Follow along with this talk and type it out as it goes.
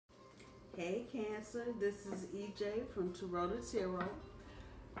Hey Cancer, this is EJ from Taurota Tarot.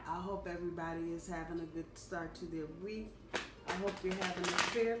 I hope everybody is having a good start to their week. I hope you're having a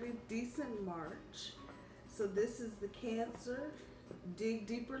fairly decent March. So this is the Cancer Dig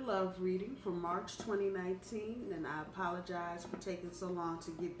Deeper Love reading for March 2019, and I apologize for taking so long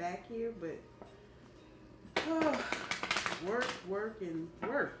to get back here, but work, and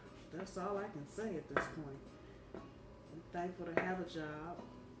work. That's all I can say at this point. I'm thankful to have a job,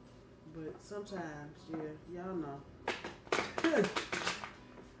 but sometimes, yeah, y'all know.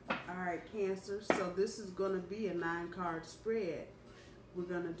 Alright, Cancer, so this is going to be a 9-card spread. We're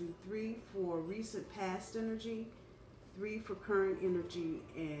going to do 3 for recent past energy, 3 for current energy,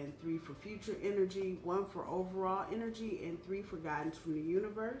 and 3 for future energy, 1 for overall energy, and 3 for guidance from the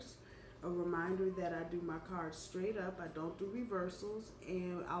universe. A reminder that I do my cards straight up. I don't do reversals,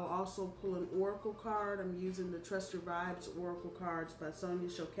 and I'll also pull an oracle card. I'm using the Trust Your Vibes oracle cards by Sonia,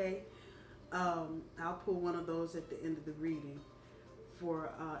 Choquette. I'll pull one of those at the end of the reading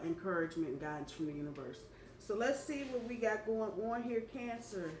for encouragement and guidance from the universe. So let's see what we got going on here,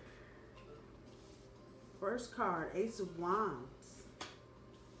 Cancer. First card, Ace of Wands.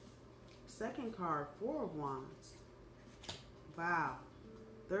 Second card, 4 of Wands. Wow.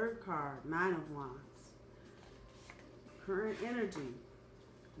 Third card, 9 of Wands. Current energy,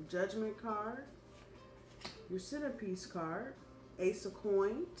 Judgment card, your centerpiece card, Ace of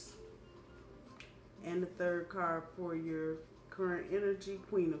Coins, and the third card for your current energy,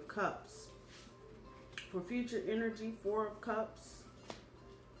 Queen of Cups. For future energy, 4 of Cups,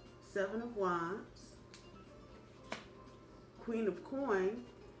 7 of Wands, Queen of Coin,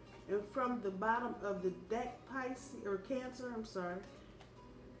 and from the bottom of the deck, Pisces, or Cancer, I'm sorry,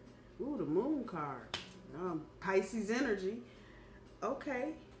 ooh, the Moon card, Pisces energy.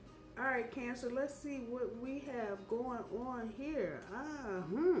 Okay, all right, Cancer, let's see what we have going on here.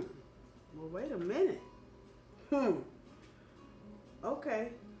 Well, wait a minute.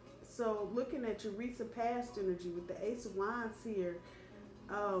 Okay, so looking at your recent past energy with the Ace of Wands here,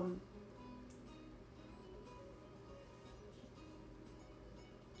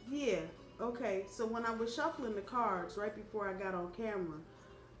 yeah, okay, so when I was shuffling the cards right before I got on camera,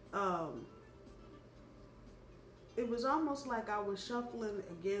 it was almost like I was shuffling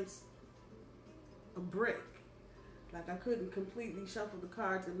against a brick. Like I couldn't completely shuffle the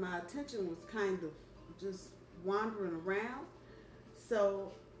cards, and my attention was kind of just wandering around.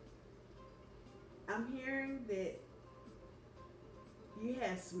 So I'm hearing that you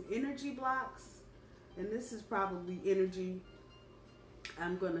had some energy blocks, and this is probably energy,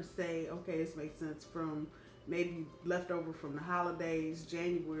 I'm going to say, okay, this makes sense, from maybe leftover from the holidays,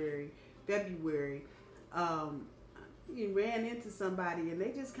 January, February. You ran into somebody and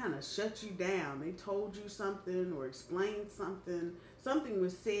they just kind of shut you down. They told you something or explained something. Something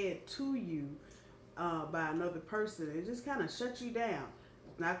was said to you by another person. It just kind of shut you down.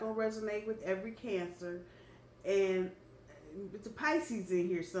 It's not going to resonate with every Cancer. And it's a Pisces in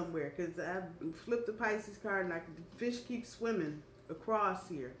here somewhere, because I flipped the Pisces card and like the fish keeps swimming across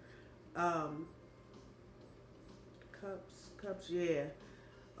here. Cups, yeah.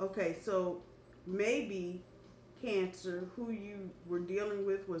 Okay, so maybe Cancer, who you were dealing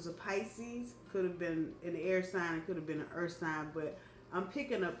with was a Pisces. Could have been an air sign, it could have been an earth sign, but I'm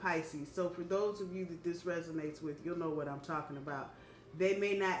picking up Pisces. So for those of you that this resonates with, you'll know what I'm talking about. They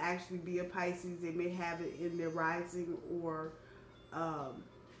may not actually be a Pisces. They may have it in their rising or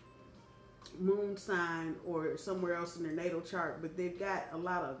moon sign or somewhere else in their natal chart, but they've got a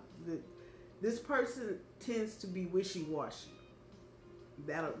lot of this person tends to be wishy-washy.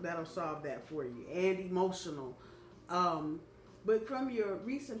 That'll solve that for you, and emotional. But from your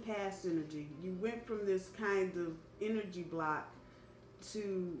recent past energy, you went from this kind of energy block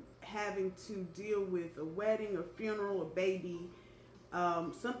to having to deal with a wedding, a funeral, a baby,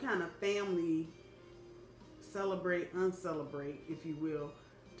 some kind of family celebrate, uncelebrate, if you will,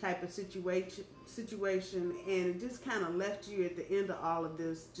 type of situation, and it just kind of left you at the end of all of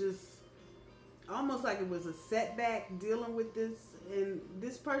this, just almost like it was a setback dealing with this. And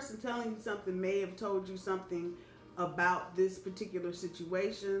this person telling you something may have told you something about this particular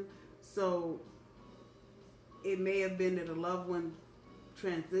situation. So it may have been that a loved one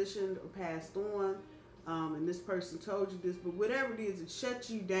transitioned or passed on, and this person told you this, but whatever it is, it shut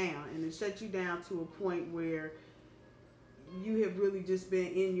you down, and it shut you down to a point where you have really just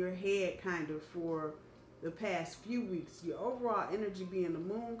been in your head kind of for the past few weeks. Your overall energy being the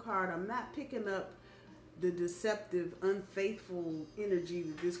Moon card, I'm not picking up the deceptive, unfaithful energy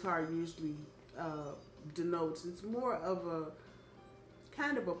that this card usually denotes. It's more of a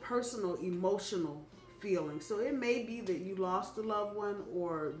kind of a personal, emotional feeling. So it may be that you lost a loved one,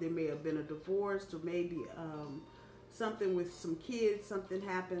 or there may have been a divorce, or maybe something with some kids, something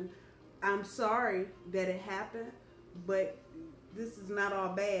happened. I'm sorry that it happened, but this is not all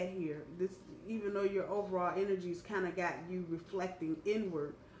bad here. This, even though your overall energies kind of got you reflecting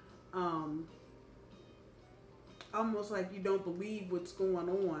inward, almost like you don't believe what's going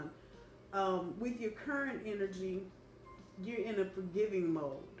on. With your current energy, you're in a forgiving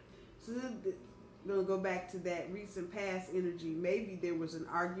mode. So we're going to go back to that recent past energy. Maybe there was an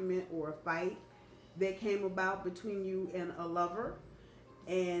argument or a fight that came about between you and a lover,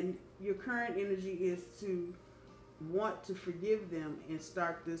 and your current energy is to want to forgive them and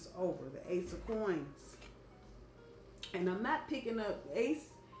start this over. The Ace of Coins. And I'm not picking up Ace.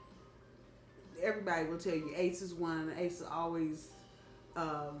 Everybody will tell you Ace is one. Ace always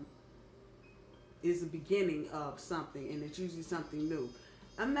is the beginning of something, and it's usually something new.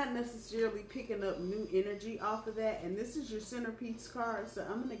 I'm not necessarily picking up new energy off of that, and this is your centerpiece card, so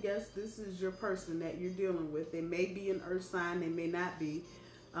I'm going to guess this is your person that you're dealing with. They may be an earth sign, they may not be,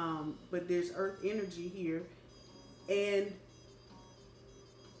 but there's earth energy here, and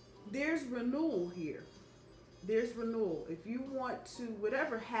there's renewal here. There's renewal. If you want to,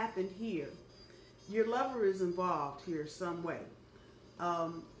 whatever happened here, your lover is involved here some way.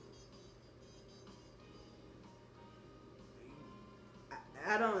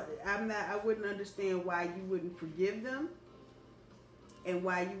 I wouldn't understand why you wouldn't forgive them and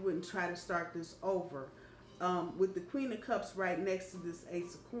why you wouldn't try to start this over. With the Queen of Cups right next to this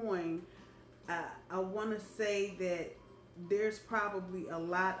Ace of Coin, I want to say that there's probably a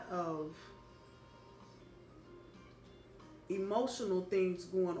lot of emotional things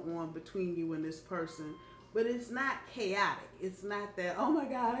going on between you and this person, but it's not chaotic. It's not that, oh my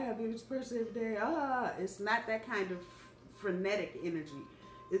God, I have this person every day. It's not that kind of frenetic energy.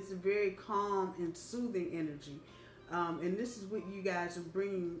 It's a very calm and soothing energy, and this is what you guys are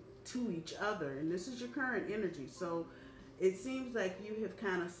bringing to each other, and this is your current energy. So it seems like you have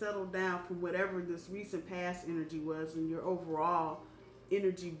kind of settled down from whatever this recent past energy was, and your overall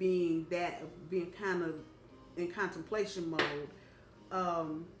energy being that of being kind of in contemplation mode.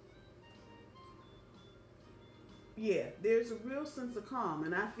 Yeah, there's a real sense of calm,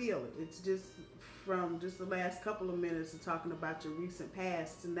 and I feel it. It's just from just the last couple of minutes of talking about your recent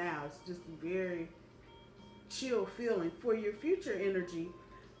past to now, it's just a very chill feeling. For your future energy,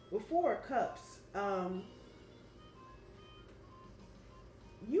 with Four of Cups,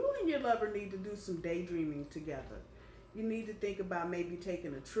 you and your lover need to do some daydreaming together. You need to think about maybe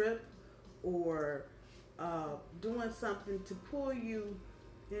taking a trip, or doing something to pull you.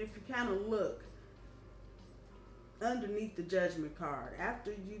 And if you kind of look underneath the Judgment card,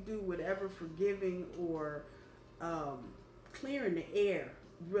 after you do whatever forgiving or clearing the air,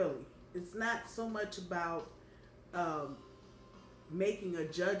 really, it's not so much about making a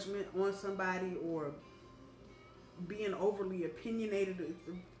judgment on somebody or being overly opinionated. It's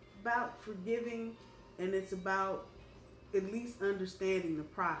about forgiving, and it's about at least understanding the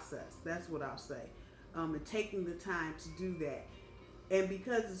process. That's what I'll say. And taking the time to do that. And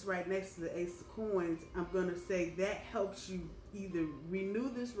because it's right next to the Ace of Coins, I'm going to say that helps you either renew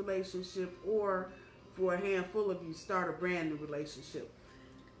this relationship, or for a handful of you, start a brand new relationship.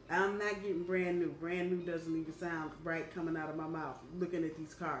 I'm not getting brand new. Brand new doesn't even sound right coming out of my mouth looking at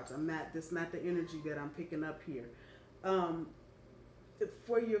these cards. That's not the energy that I'm picking up here.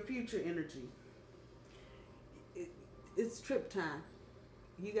 For your future energy, it's trip time.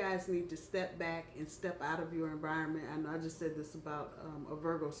 You guys need to step back and step out of your environment. I know I just said this about a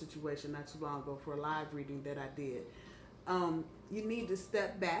Virgo situation not too long ago for a live reading that I did. You need to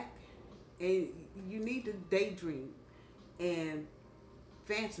step back, and you need to daydream and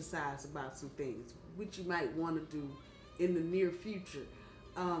fantasize about some things, which you might want to do in the near future.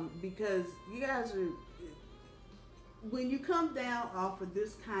 Because you guys are, when you come down off of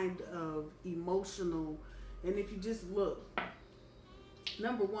this kind of emotional, and if you just look,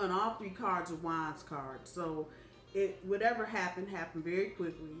 number one, all three cards are Wands cards. So whatever happened very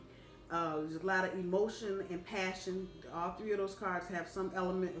quickly. There's a lot of emotion and passion. All three of those cards have some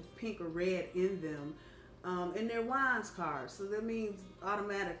element of pink or red in them. And they're Wands cards. So that means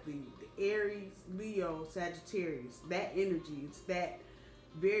automatically the Aries, Leo, Sagittarius, that energy, it's that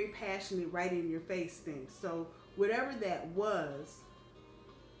very passionate, right in your face thing. So whatever that was,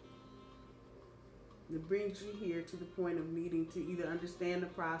 it brings you here to the point of needing to either understand the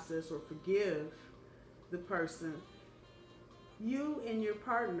process or forgive the person. You and your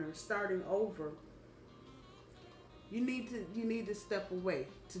partner starting over, you need to step away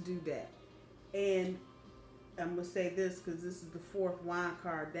to do that. And I'm going to say this because this is the fourth wand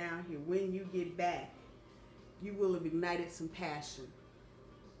card down here. When you get back, You will have ignited some passion.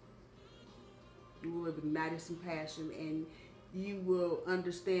 You will have ignited some passion, and you will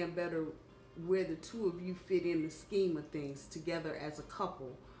understand better where the two of you fit in the scheme of things together as a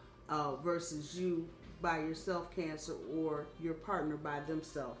couple, versus you by yourself, Cancer, or your partner by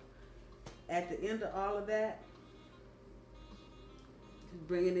themselves. At the end of all of that,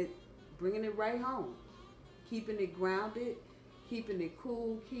 bringing it right home, keeping it grounded, keeping it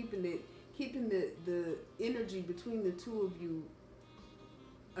cool, keeping the energy between the two of you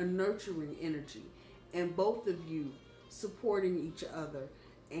a nurturing energy, and both of you supporting each other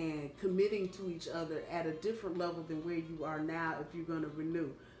and committing to each other at a different level than where you are now if you're going to renew.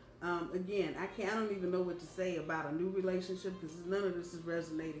 Again, I don't even know what to say about a new relationship, because none of this is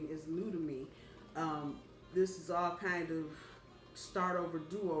resonating. It's new to me. This is all kind of start over,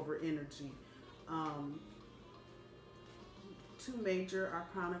 do over energy. Two major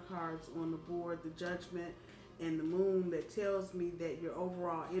arcana cards on the board, the Judgment and the Moon, that tells me that your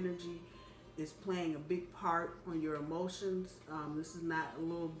overall energy is playing a big part on your emotions. This is not a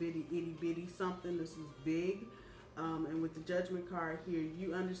little bitty itty bitty something. This is big. And with the Judgment card here,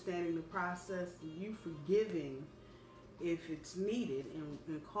 you understanding the process, you forgiving if it's needed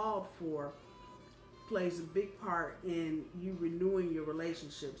and called for, plays a big part in you renewing your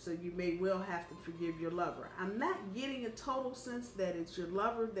relationship. So you may well have to forgive your lover. I'm not getting a total sense that it's your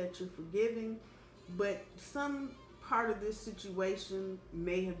lover that you're forgiving, but some part of this situation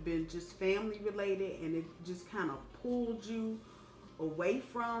may have been just family related, and it just kind of pulled you away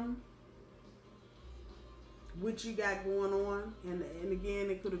from what you got going on. And again,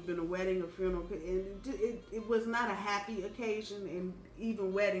 it could have been a wedding, a funeral, and it was not a happy occasion. And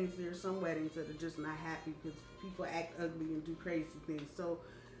even weddings, there are some weddings that are just not happy because people act ugly and do crazy things. So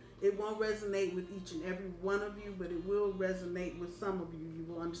it won't resonate with each and every one of you, but it will resonate with some of you. You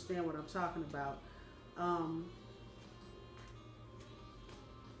will understand what I'm talking about.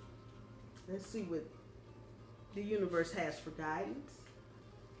 Let's see what the universe has for guidance.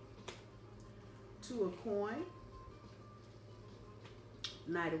 Two of Coins,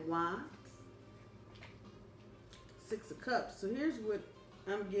 Knight of Wands, Six of Cups. So here's what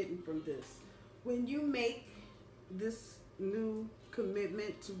I'm getting from this. When you make this new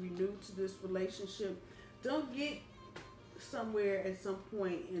commitment to renew to this relationship, don't get somewhere at some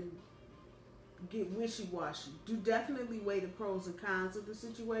point and get wishy-washy. Do definitely weigh the pros and cons of the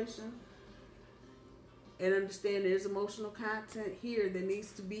situation and understand there's emotional content here that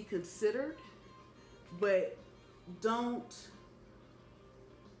needs to be considered. But don't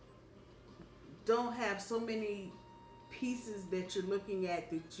have so many pieces that you're looking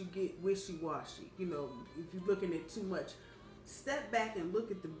at that you get wishy-washy. You know, if you're looking at too much, step back and look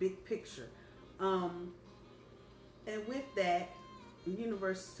at the big picture. And with that, the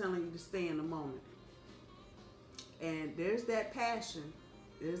universe is telling you to stay in the moment. And there's that passion.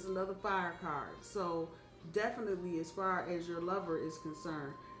 There's another fire card. So definitely, as far as your lover is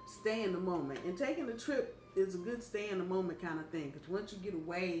concerned, stay in the moment. And taking a trip is a good stay in the moment kind of thing, because once you get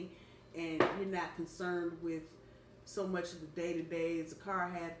away and you're not concerned with so much of the day-to-day, is the car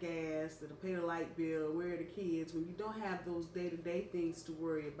have gas, did I pay the light bill, where are the kids, when you don't have those day-to-day things to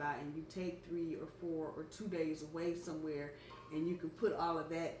worry about, and you take 3 or 4 or 2 days away somewhere, and you can put all of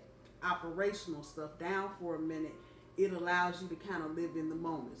that operational stuff down for a minute, it allows you to kind of live in the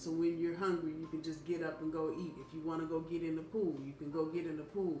moment. So when you're hungry, you can just get up and go eat. If you want to go get in the pool, you can go get in the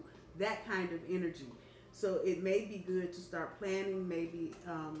pool. That kind of energy. So it may be good to start planning maybe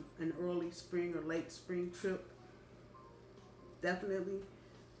an early spring or late spring trip. Definitely.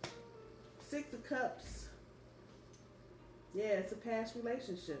 Six of Cups. Yeah, it's a past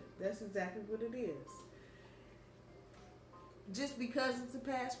relationship. That's exactly what it is. Just because it's a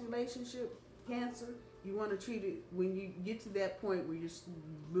past relationship, Cancer, you want to treat it, when you get to that point where you're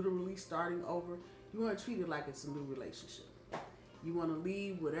literally starting over, you want to treat it like it's a new relationship. You want to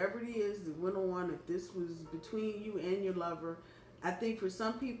leave whatever it is that went on. If this was between you and your lover, I think for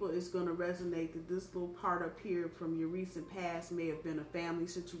some people it's going to resonate that this little part up here from your recent past may have been a family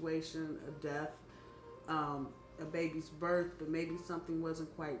situation, a death, a baby's birth, but maybe something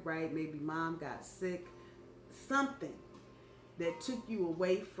wasn't quite right. Maybe mom got sick. Something that took you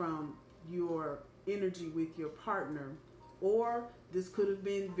away from your energy with your partner. Or this could have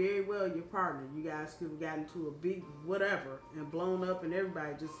been very well your partner. You guys could have gotten to a big whatever and blown up and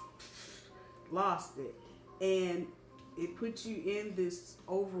everybody just lost it. And it puts you in this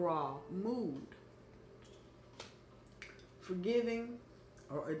overall mood. Forgiving,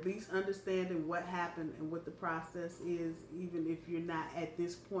 or at least understanding what happened and what the process is, even if you're not at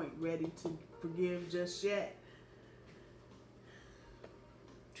this point ready to forgive just yet.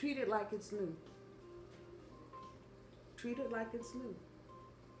 Treat it like it's new. treat it like it's new.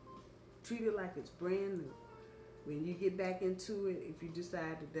 Treat it like it's brand new. When you get back into it, if you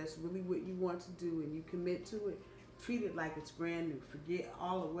decide that that's really what you want to do and you commit to it, treat it like it's brand new. Forget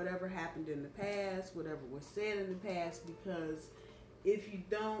all of whatever happened in the past, whatever was said in the past, because if you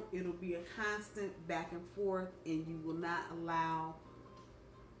don't, it'll be a constant back and forth, and you will not allow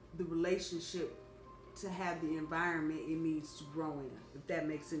the relationship to have the environment it needs to grow in, if that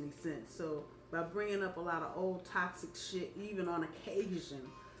makes any sense. So by bringing up a lot of old toxic shit, even on occasion,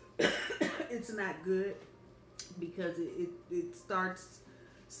 it's not good, because it starts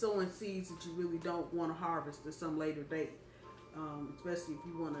sowing seeds that you really don't want to harvest at some later date, especially if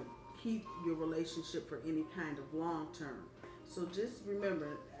you want to keep your relationship for any kind of long term. So just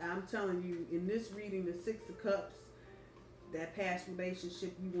remember, I'm telling you, in this reading, the Six of Cups, that past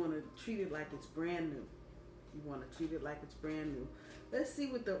relationship, you want to treat it like it's brand new. You want to treat it like it's brand new. Let's see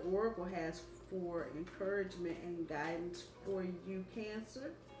what the Oracle has for encouragement and guidance for you,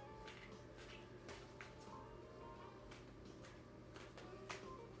 Cancer.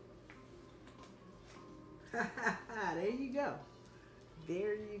 There you go.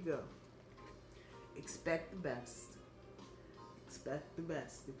 There you go. Expect the best. Expect the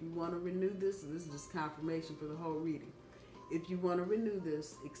best. If you want to renew this is just confirmation for the whole reading. If you want to renew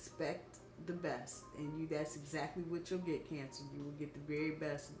this, expect the best. And that's exactly what you'll get, Cancer. You will get the very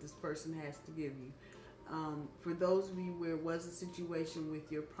best that this person has to give you. For those of you where it was a situation with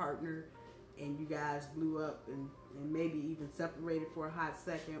your partner and you guys blew up and maybe even separated for a hot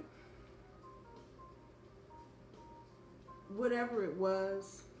second, whatever it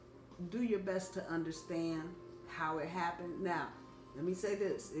was, do your best to understand how it happened. Now, let me say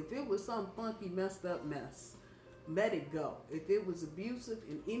this. If it was some funky, messed up mess, let it go. If it was abusive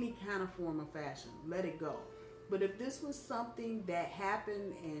in any kind of form or fashion, let it go. But if this was something that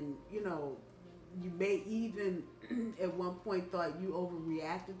happened and, you may even at one point thought you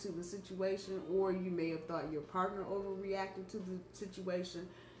overreacted to the situation, or you may have thought your partner overreacted to the situation,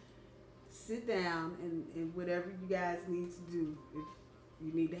 sit down and whatever you guys need to do, if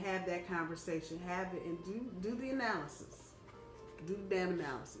you need to have that conversation, have it, and do the analysis. Do the damn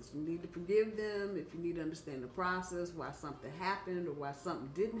analysis. You need to forgive them. If you need to understand the process, why something happened or why something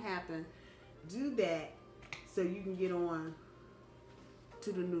didn't happen, do that so you can get on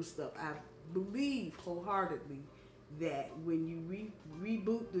to the new stuff. I believe wholeheartedly that when you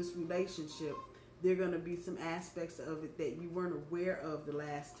reboot this relationship, there are going to be some aspects of it that you weren't aware of the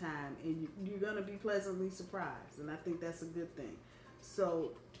last time, and you're going to be pleasantly surprised, and I think that's a good thing.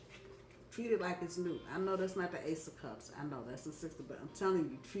 So treat it like it's new. I know that's not the Ace of Cups. I know that's the Six of, but I'm telling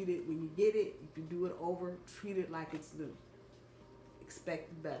you, treat it when you get it. If you do it over, treat it like it's new. Expect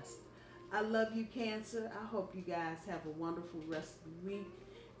the best. I love you, Cancer. I hope you guys have a wonderful rest of the week,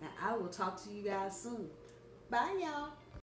 and I will talk to you guys soon. Bye, y'all.